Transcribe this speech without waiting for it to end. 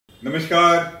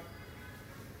Namaskar.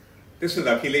 This is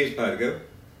Akhilesh Bhargava.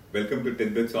 Welcome to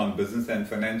Tit-Bits on Business and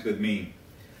Finance with me.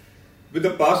 With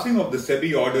the passing of the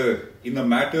Sebi order in the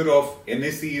matter of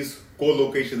NSE's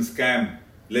co-location scam,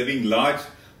 levying large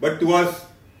but to us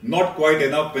not quite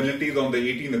enough penalties on the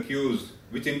 18 accused,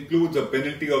 which includes a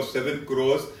penalty of 7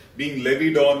 crores being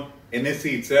levied on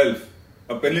NSE itself,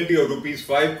 a penalty of rupees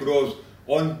 5 crores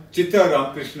on Chitra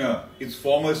Ramkrishna, its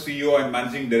former CEO and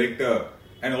managing director,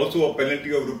 and also a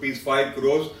penalty of rupees 5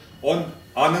 crores on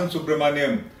Anand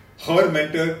Subramanian, her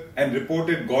mentor and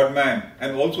reported godman,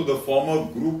 and also the former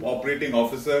group operating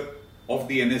officer of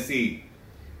the NSE.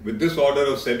 With this order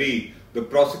of Sebi, the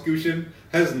prosecution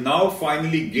has now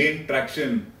finally gained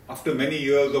traction after many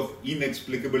years of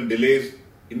inexplicable delays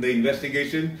in the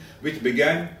investigation, which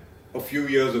began a few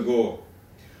years ago.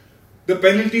 The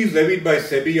penalties levied by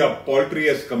Sebi are paltry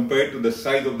as compared to the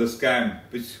size of the scam,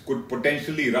 which could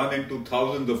potentially run into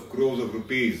thousands of crores of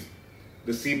rupees.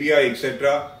 The CBI,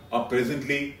 etc., are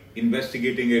presently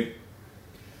investigating it.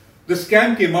 The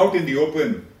scam came out in the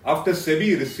open after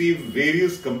Sebi received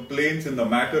various complaints in the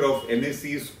matter of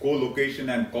NSE's co-location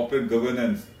and corporate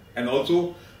governance, and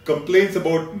also complaints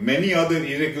about many other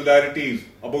irregularities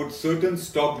about certain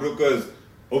stockbrokers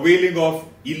availing of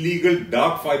illegal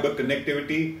dark fibre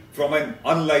connectivity from an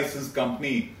unlicensed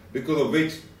company, because of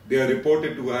which they are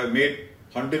reported to have made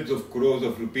hundreds of crores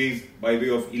of rupees by way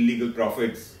of illegal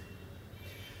profits.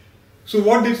 So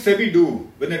what did Sebi do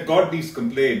when it got these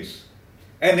complaints?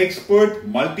 An expert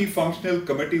multifunctional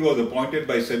committee was appointed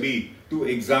by Sebi to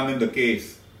examine the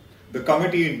case. The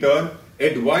committee in turn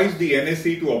advised the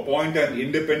NSE to appoint an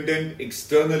independent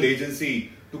external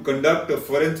agency to conduct a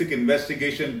forensic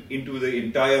investigation into the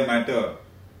entire matter.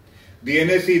 The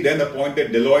NSE then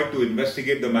appointed Deloitte to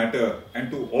investigate the matter and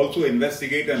to also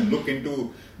investigate and look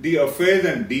into the affairs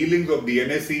and dealings of the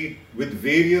NSE with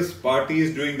various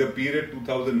parties during the period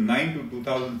 2009 to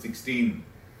 2016.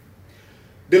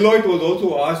 Deloitte was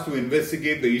also asked to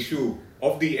investigate the issue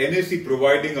of the NSE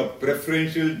providing a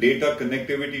preferential data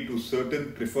connectivity to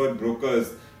certain preferred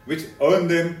brokers, which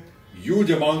earned them huge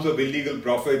amounts of illegal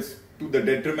profits to the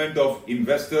detriment of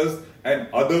investors and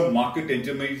other market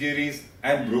intermediaries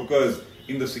and brokers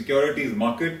in the securities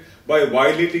market by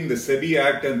violating the Sebi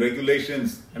Act and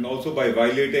regulations, and also by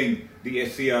violating the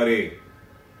SCRA.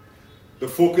 The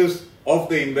focus of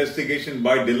the investigation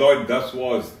by Deloitte thus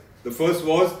was: the first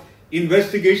was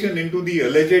investigation into the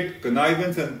alleged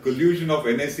connivance and collusion of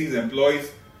NSE's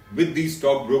employees with these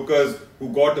stockbrokers who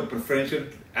got a preferential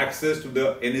access to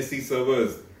the NSE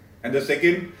servers, and the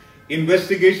second,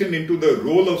 investigation into the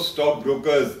role of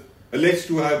stockbrokers alleged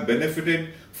to have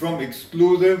benefited from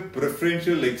exclusive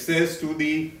preferential access to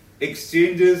the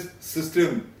exchanges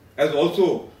system, as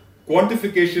also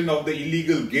quantification of the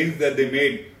illegal gains that they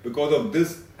made because of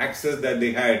this access that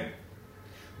they had.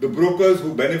 The brokers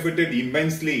who benefited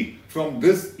immensely from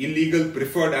this illegal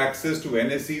preferred access to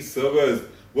NSE servers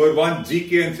were one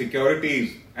GKN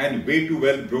Securities and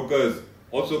Way2Wealth Brokers,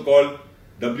 also called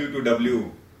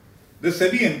W2W. The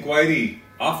Sebi inquiry,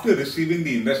 after receiving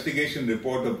the investigation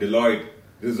report of Deloitte,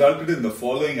 resulted in the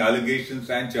following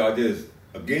allegations and charges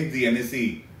against the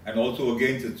NSE and also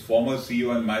against its former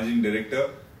CEO and managing director,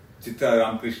 Chitra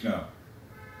Ramkrishna.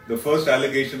 The first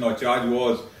allegation or charge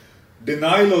was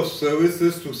denial of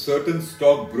services to certain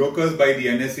stock brokers by the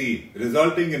NSE,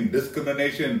 resulting in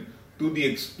discrimination to the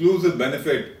exclusive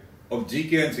benefit of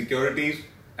GKN Securities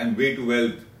and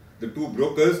Way2Wealth, the two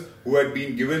brokers who had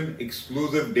been given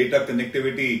exclusive data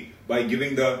connectivity by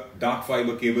giving the dark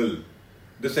fiber cable.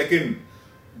 The second,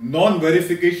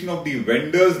 non-verification of the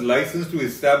vendor's license to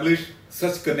establish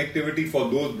such connectivity for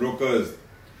those brokers.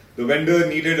 The vendor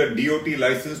needed a DOT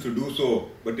license to do so,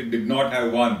 but it did not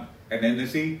have one, and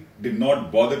NSE did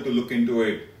not bother to look into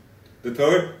it. The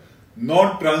third,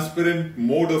 non-transparent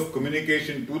mode of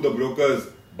communication to the brokers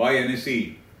by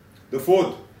NSE. The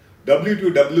fourth,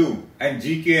 W2W and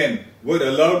GKN were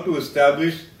allowed to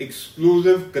establish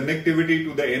exclusive connectivity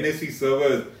to the NSE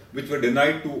servers, which were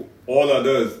denied to all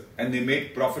others, and they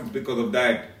made profits because of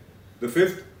that. The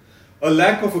fifth, a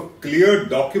lack of a clear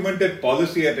documented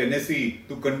policy at NSE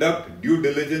to conduct due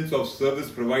diligence of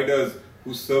service providers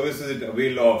whose services it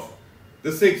availed of.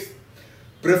 The sixth,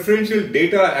 preferential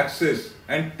data access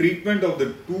and treatment of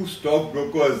the two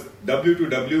stockbrokers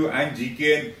W2W and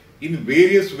GKN in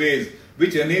various ways,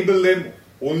 which enable them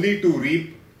only to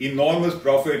reap enormous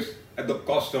profits at the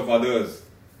cost of others.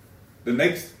 The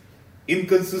next,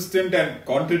 inconsistent and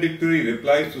contradictory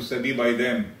replies to Sebi by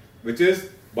them, which is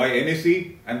by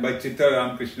NSE and by Chitra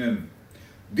Ramkrishnan.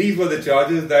 These were the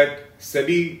charges that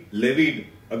Sebi levied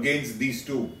against these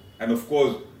two, and of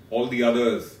course all the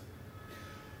others.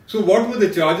 So what were the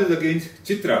charges against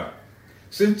Chitra?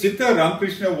 Since Chitra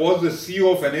Ramkrishna was the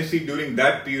CEO of NSE during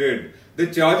that period, the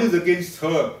charges against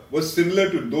her were similar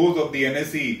to those of the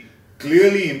NSE,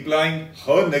 clearly implying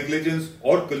her negligence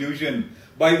or collusion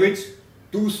by which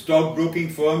two stockbroking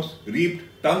firms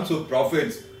reaped tons of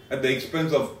profits at the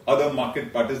expense of other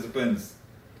market participants.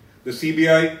 The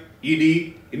CBI,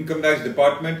 ED, Income Tax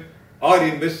Department are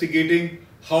investigating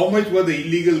how much were the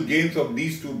illegal gains of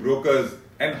these two brokers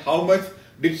and how much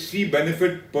did she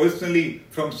benefit personally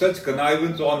from such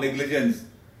connivance or negligence.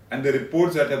 And the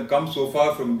reports that have come so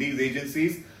far from these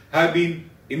agencies have been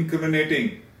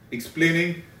incriminating,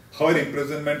 explaining her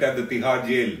imprisonment at the Tihar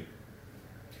jail.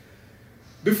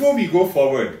 Before we go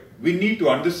forward, we need to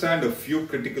understand a few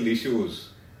critical issues.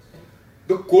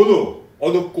 The COLO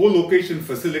or the co-location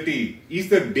facility is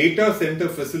the data center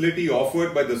facility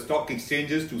offered by the stock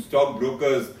exchanges to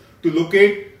stockbrokers to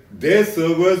locate their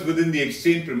servers within the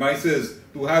exchange premises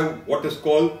to have what is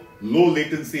called low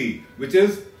latency, which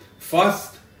is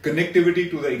fast connectivity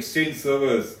to the exchange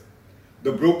servers.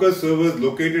 The broker servers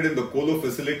located in the COLO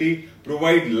facility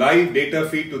provide live data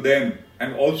feed to them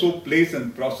and also place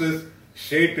and process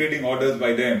share trading orders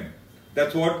by them.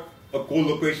 That's what a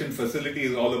co-location facility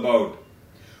is all about.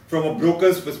 From a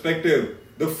broker's perspective,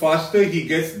 the faster he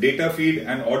gets data feed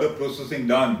and order processing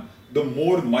done, the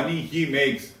more money he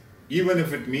makes, even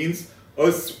if it means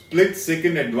a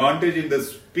split-second advantage in the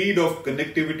speed of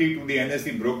connectivity to the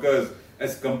NSE brokers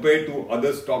as compared to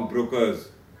other stockbrokers.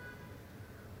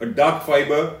 A dark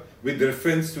fibre with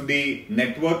reference to the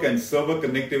network and server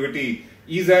connectivity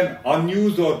is an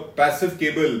unused or passive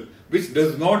cable which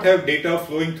does not have data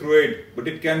flowing through it, but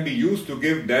it can be used to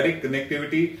give direct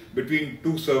connectivity between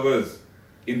two servers.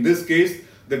 In this case,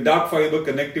 the dark fibre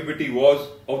connectivity was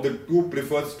of the two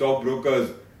preferred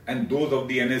stockbrokers and those of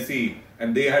the NSE,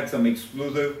 and they had some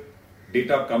exclusive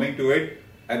data coming to it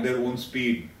at their own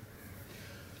speed.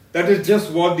 That is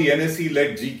just what the NSE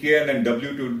let GKN and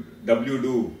Way2Wealth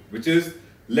do, which is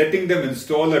letting them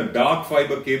install a dark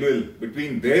fiber cable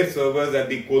between their servers at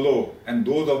the COLO and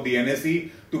those of the NSE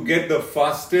to get the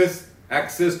fastest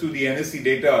access to the NSE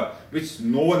data, which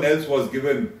no one else was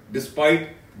given despite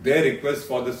their request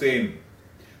for the same.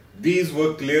 These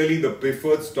were clearly the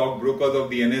preferred stockbrokers of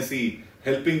the NSE,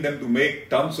 helping them to make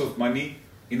tons of money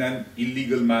in an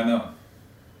illegal manner.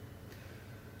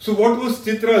 So what was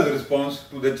Chitra's response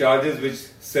to the charges which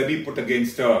Sebi put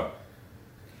against her?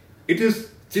 It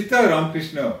is Chitra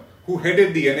Ramkrishna who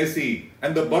headed the NSE,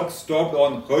 and the buck stopped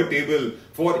on her table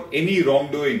for any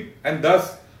wrongdoing, and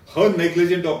thus her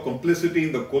negligence or complicity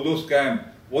in the COLO scam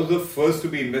was the first to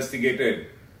be investigated.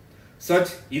 Such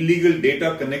illegal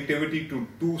data connectivity to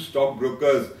two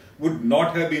stockbrokers would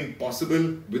not have been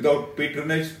possible without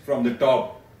patronage from the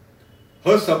top.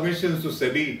 Her submissions to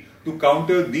Sebi to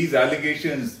counter these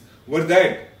allegations were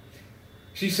that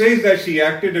she says that she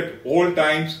acted at all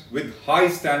times with high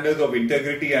standards of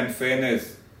integrity and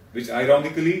fairness, which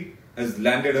ironically has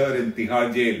landed her in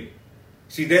Tihar jail.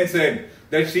 She then said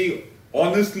that she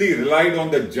honestly relied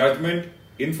on the judgment,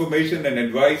 information and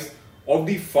advice of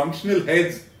the functional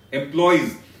heads,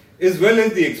 employees, as well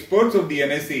as the experts of the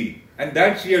NSE, and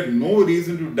that she had no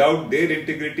reason to doubt their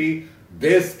integrity,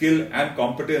 their skill and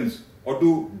competence, or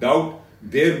to doubt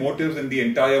their motives in the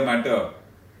entire matter.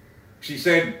 She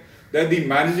said that the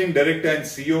managing director and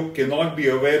CEO cannot be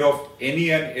aware of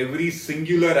any and every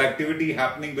singular activity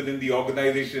happening within the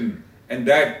organization, and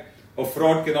that a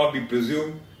fraud cannot be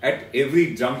presumed at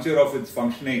every juncture of its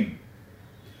functioning.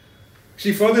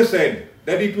 She further said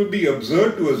that it would be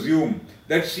absurd to assume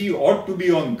that she ought to be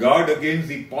on guard against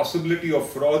the possibility of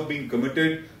fraud being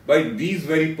committed by these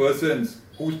very persons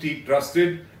who she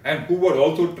trusted and who were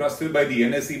also trusted by the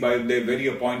NSE by their very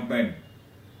appointment.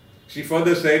 She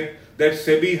further said that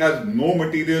Sebi has no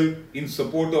material in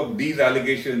support of these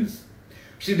allegations.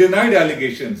 She denied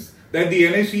allegations that the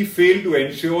NSE failed to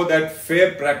ensure that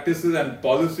fair practices and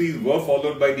policies were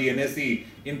followed by the NSE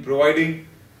in providing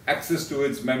access to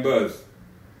its members.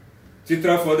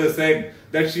 Chitra further said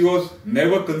that she was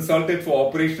never consulted for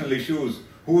operational issues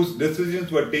whose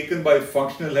decisions were taken by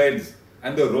functional heads,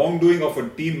 and the wrongdoing of a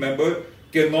team member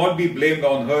cannot be blamed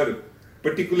on her,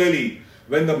 particularly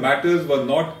when the matters were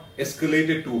not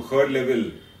escalated to her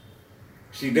level.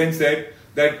 She then said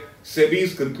that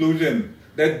Sebi's conclusion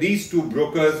that these two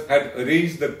brokers had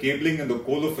arranged the cabling in the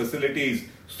COLO facilities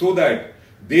so that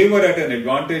they were at an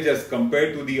advantage as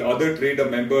compared to the other trader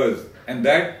members, and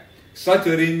that such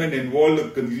arrangement involved a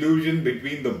collusion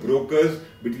between the brokers,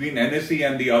 between NSE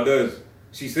and the others,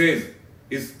 she says,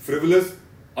 is frivolous,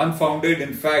 unfounded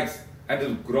in facts, and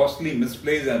is grossly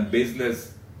misplaced and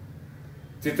baseless.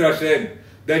 Chitra said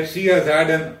that she has had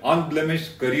an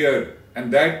unblemished career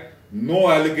and that no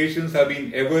allegations have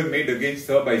been ever made against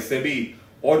her by Sebi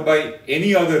or by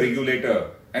any other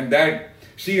regulator, and that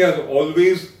she has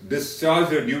always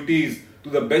discharged her duties to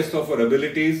the best of her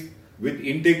abilities with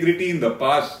integrity in the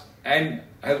past and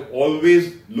has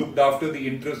always looked after the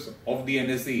interests of the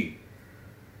NSE.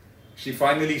 She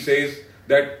finally says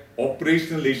that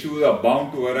operational issues are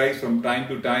bound to arise from time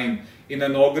to time in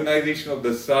an organization of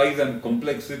the size and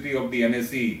complexity of the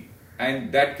NSE,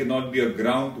 and that cannot be a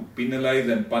ground to penalize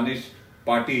and punish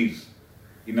parties.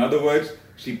 In other words,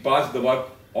 she passed the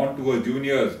buck on to her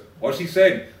juniors, or she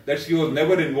said that she was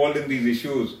never involved in these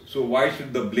issues, so why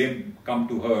should the blame come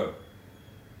to her?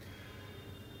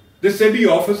 The Sebi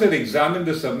officer examined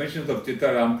the submissions of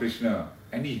Chitra Ramkrishna,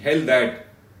 and he held that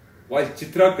while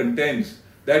Chitra contends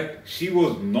that she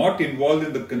was not involved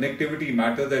in the connectivity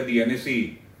matters at the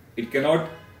NSE, it cannot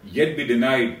yet be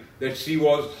denied that she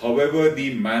was, however,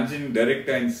 the managing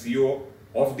director and CEO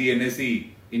of the NSE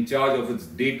in charge of its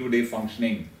day-to-day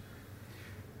functioning.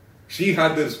 She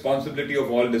had the responsibility of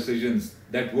all decisions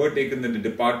that were taken in the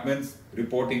departments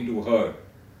reporting to her.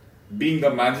 Being the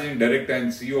managing director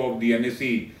and CEO of the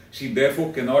NSE, she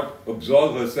therefore cannot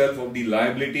absolve herself of the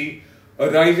liability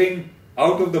arising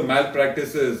out of the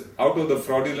malpractices, out of the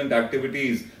fraudulent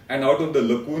activities, and out of the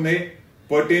lacunae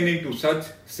pertaining to such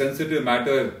sensitive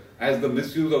matters as the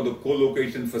misuse of the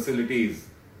co-location facilities.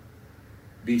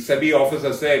 The Sebi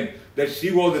officer said that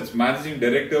she was its managing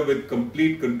director with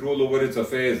complete control over its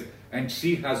affairs, and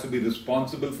she has to be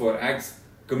responsible for acts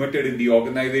committed in the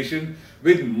organization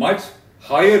with much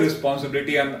higher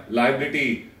responsibility and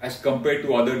liability as compared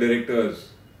to other directors.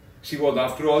 She was,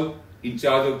 after all, in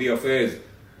charge of the affairs.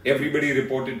 Everybody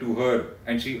reported to her,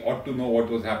 and she ought to know what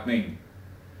was happening.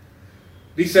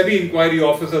 The Sebi inquiry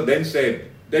officer then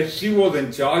said that she was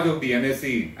in charge of the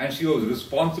NSE and she was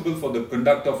responsible for the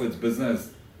conduct of its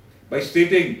business, by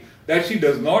stating that she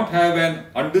does not have an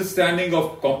understanding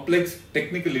of complex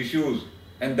technical issues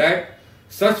and that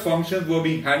such functions were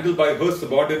being handled by her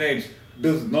subordinates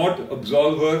does not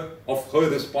absolve her of her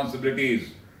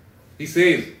responsibilities. He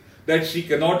says that she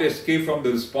cannot escape from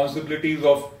the responsibilities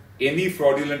of any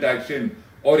fraudulent action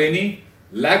or any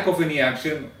lack of any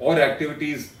action or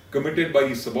activities committed by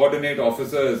the subordinate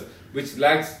officers which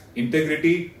lacks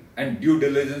integrity and due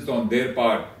diligence on their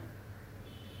part.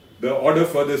 The order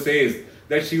further says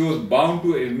that she was bound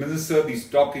to administer the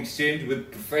stock exchange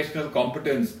with professional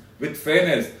competence, with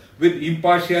fairness, with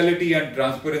impartiality and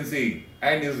transparency,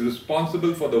 and is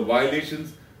responsible for the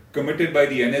violations committed by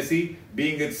the NSE,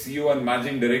 being its CEO and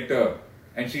managing director.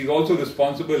 And she is also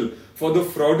responsible for the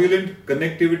fraudulent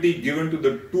connectivity given to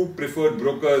the two preferred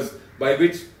brokers by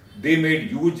which they made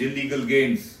huge illegal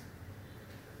gains.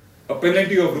 A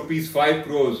penalty of rupees 5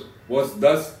 crores was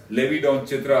thus levied on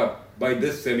Chitra by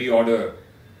this Sebi order.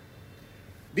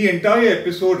 The entire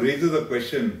episode raises a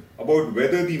question about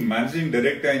whether the managing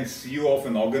director and CEO of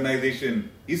an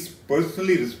organization is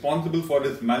personally responsible for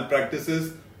its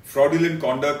malpractices, fraudulent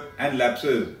conduct and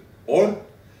lapses, or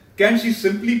can she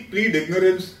simply plead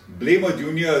ignorance, blame her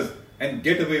juniors and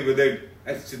get away with it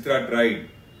as Chitra tried?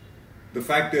 The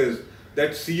fact is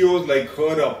that CEOs like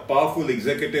her are powerful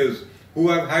executives who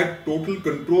have had total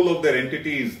control of their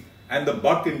entities, and the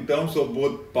buck in terms of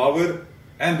both power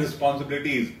and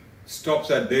responsibilities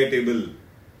stops at their table.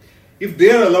 If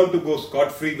they are allowed to go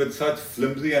scot-free with such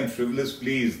flimsy and frivolous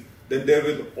pleas, then there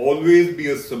will always be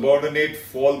a subordinate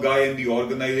fall guy in the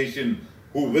organization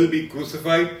who will be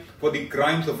crucified for the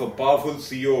crimes of a powerful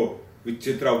CEO, which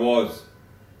Chitra was.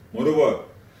 Moreover,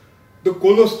 the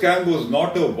COLO scam was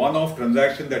not a one-off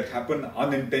transaction that happened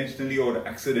unintentionally or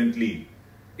accidentally.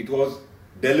 It was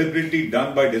deliberately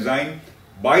done by design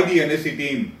by the NSE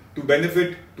team to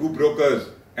benefit two brokers,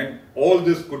 and all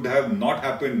this could have not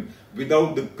happened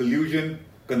without the collusion,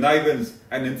 connivance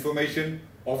and information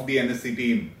of the NSE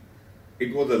team.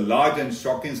 It was a large and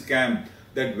shocking scam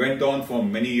that went on for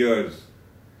many years.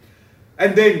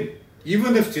 And then,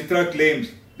 even if Chitra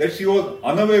claims that she was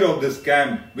unaware of this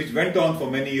scam which went on for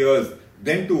many years,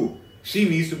 then too, she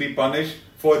needs to be punished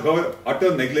for her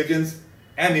utter negligence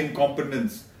and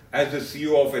incompetence as the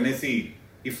CEO of NSE,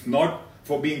 if not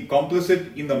for being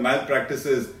complicit in the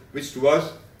malpractices which to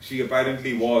us she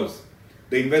apparently was.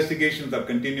 The investigations are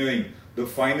continuing. The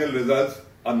final results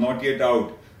are not yet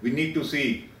out. We need to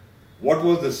see what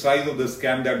was the size of the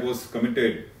scam that was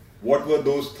committed, what were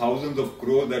those thousands of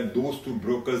crores that those two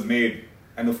brokers made,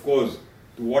 and of course,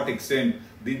 to what extent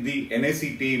did the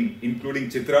NSE team, including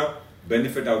Chitra,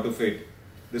 benefit out of it.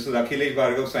 This is Akhilesh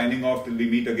Bhargava signing off till we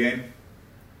meet again.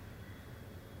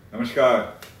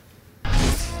 Namaskar.